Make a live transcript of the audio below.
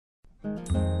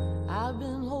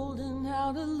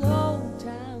a long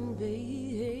time,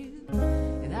 babe,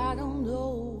 and I don't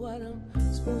know what I'm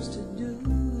supposed to do.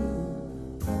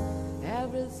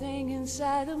 Everything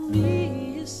inside of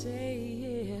me is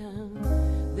saying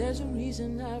there's a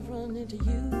reason I've run into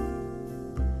you.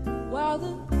 While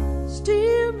the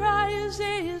steam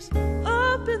rises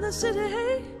up in the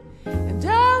city and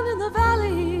down in the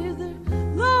valley, the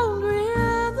laundry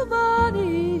in the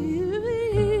morning.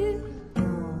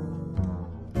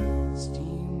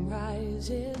 Steam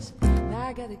rises, and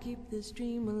I gotta keep this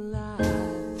dream alive.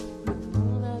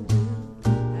 What I do,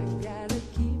 I gotta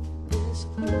keep this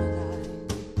dream alive.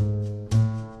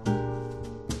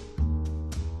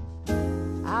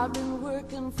 I've been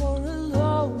working for a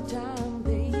long time,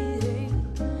 baby.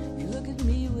 You look at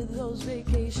me with those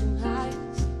vacation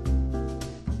eyes.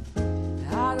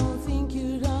 I don't think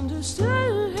you'd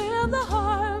understand the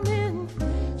harm in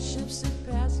ships that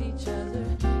pass each other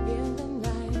in the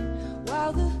night.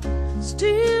 While the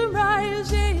steam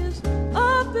rises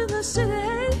up in the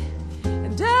city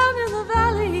and down in the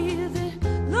valley, the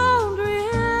laundry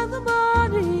in the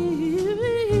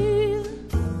morning.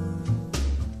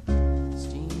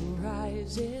 Steam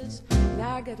rises, and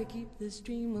I gotta keep this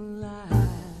dream alive.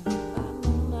 I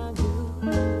know I do, I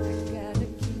gotta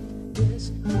keep this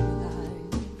dream alive.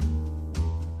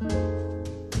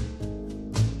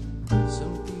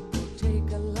 Some people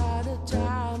take a lot of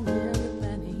time in the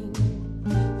planning.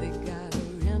 They gotta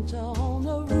rent on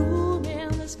a room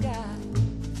in the sky.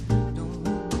 Don't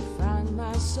wanna find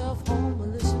myself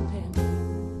homeless and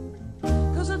panting,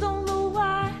 'cause I don't know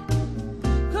why,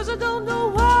 'cause I don't know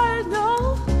why,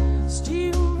 no.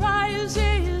 Steam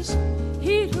rises,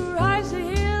 heat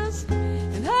rises,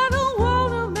 and I don't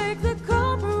wanna make the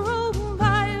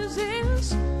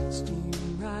compromises. Steam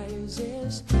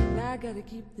rises, and I gotta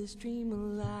keep this dream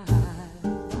alive. I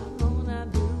know what I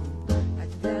do, I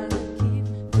gotta keep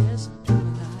this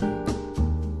dream alive.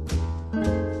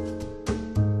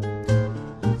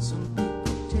 Some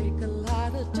people take a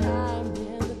lot of time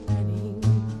in the planning.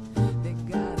 They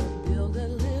gotta build a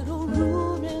little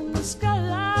room in the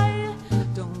sky.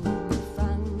 Don't wanna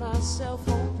find myself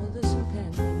homeless and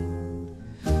panting,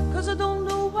 'cause I don't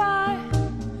know why,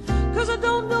 'cause I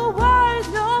don't know why,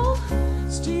 no.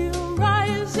 Steam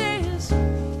rises,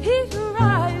 heat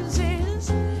rises,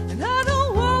 and I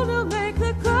don't wanna make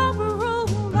the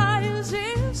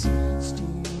compromises.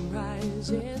 Steam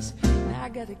rises, and I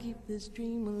gotta keep this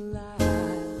dream alive. I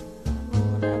know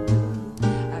what I do,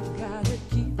 I gotta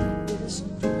keep this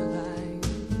dream alive.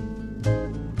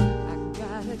 I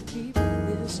gotta keep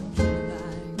this dream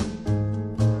alive.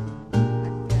 I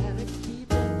gotta keep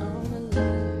it on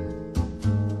alive.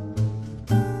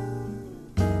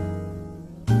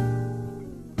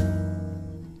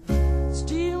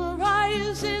 Steam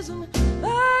rises, and I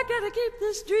gotta keep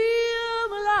this dream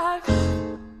alive.